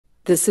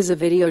This is a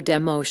video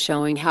demo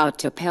showing how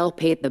to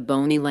palpate the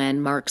bony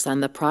landmarks on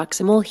the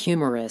proximal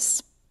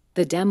humerus.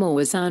 The demo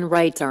is on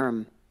right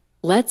arm.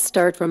 Let's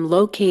start from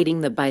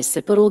locating the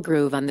bicipital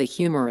groove on the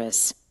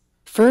humerus.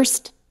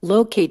 First,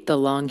 locate the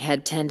long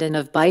head tendon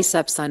of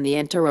biceps on the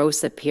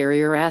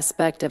anterosuperior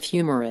aspect of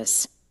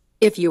humerus.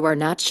 If you are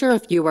not sure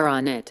if you are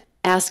on it,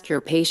 ask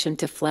your patient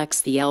to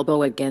flex the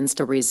elbow against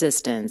a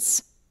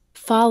resistance.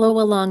 Follow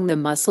along the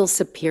muscle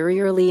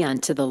superiorly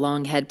onto the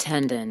long head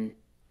tendon.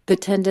 The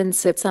tendon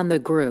sits on the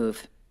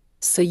groove,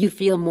 so you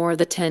feel more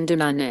the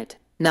tendon on it,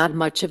 not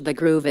much of the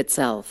groove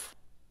itself.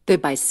 The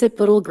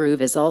bicipital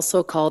groove is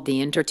also called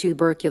the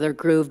intertubercular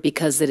groove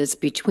because it is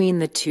between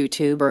the two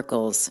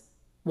tubercles.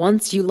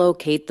 Once you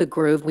locate the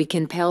groove, we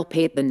can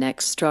palpate the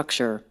next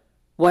structure.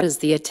 What is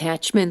the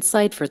attachment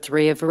site for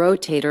three of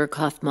rotator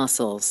cuff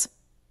muscles?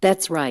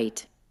 That's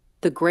right,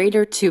 the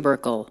greater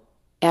tubercle.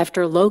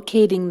 After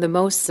locating the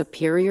most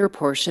superior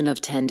portion of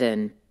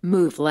tendon,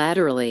 move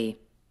laterally.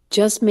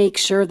 Just make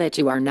sure that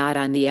you are not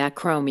on the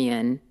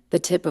acromion, the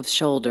tip of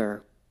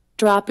shoulder.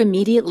 Drop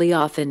immediately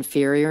off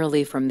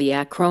inferiorly from the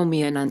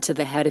acromion onto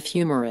the head of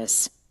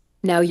humerus.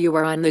 Now you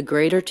are on the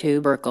greater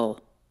tubercle.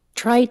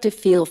 Try to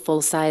feel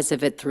full size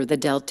of it through the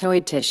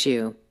deltoid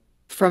tissue.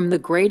 From the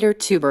greater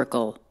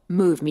tubercle,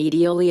 move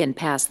medially and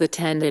pass the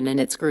tendon in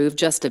its groove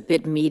just a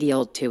bit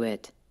medial to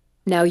it.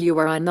 Now you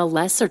are on the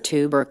lesser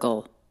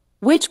tubercle.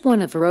 Which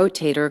one of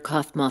rotator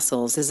cuff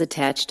muscles is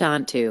attached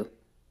onto?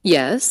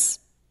 Yes?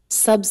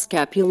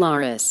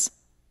 Subscapularis.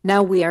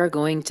 Now we are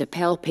going to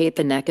palpate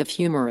the neck of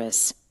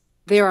humerus.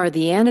 There are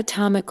the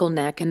anatomical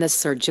neck and the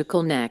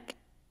surgical neck.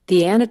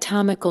 The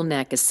anatomical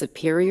neck is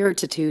superior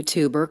to two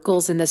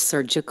tubercles and the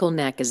surgical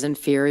neck is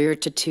inferior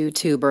to two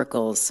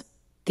tubercles.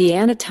 The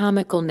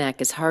anatomical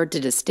neck is hard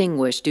to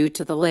distinguish due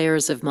to the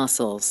layers of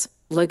muscles,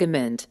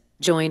 ligament,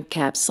 joint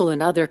capsule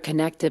and other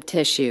connective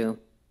tissue.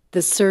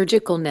 The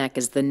surgical neck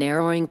is the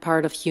narrowing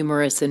part of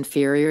humerus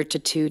inferior to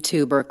two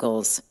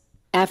tubercles.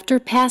 After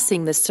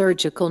passing the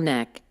surgical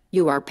neck,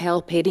 you are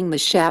palpating the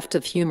shaft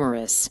of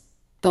humerus.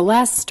 The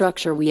last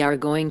structure we are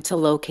going to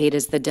locate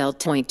is the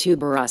deltoid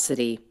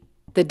tuberosity.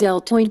 The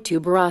deltoid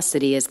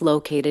tuberosity is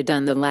located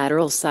on the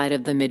lateral side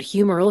of the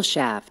midhumeral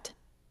shaft.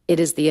 It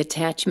is the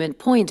attachment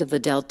point of the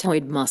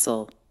deltoid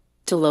muscle.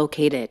 To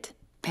locate it,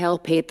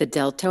 palpate the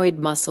deltoid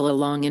muscle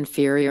along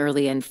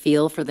inferiorly and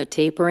feel for the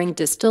tapering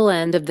distal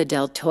end of the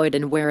deltoid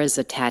and where is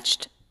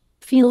attached.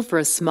 Feel for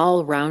a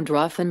small round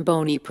rough and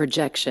bony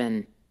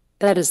projection.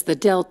 That is the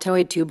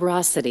deltoid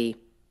tuberosity.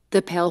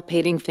 The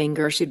palpating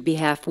finger should be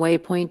halfway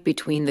point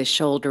between the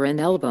shoulder and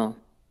elbow.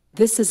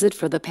 This is it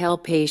for the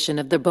palpation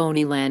of the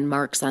bony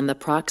landmarks on the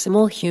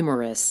proximal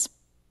humerus.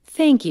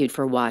 Thank you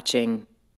for watching.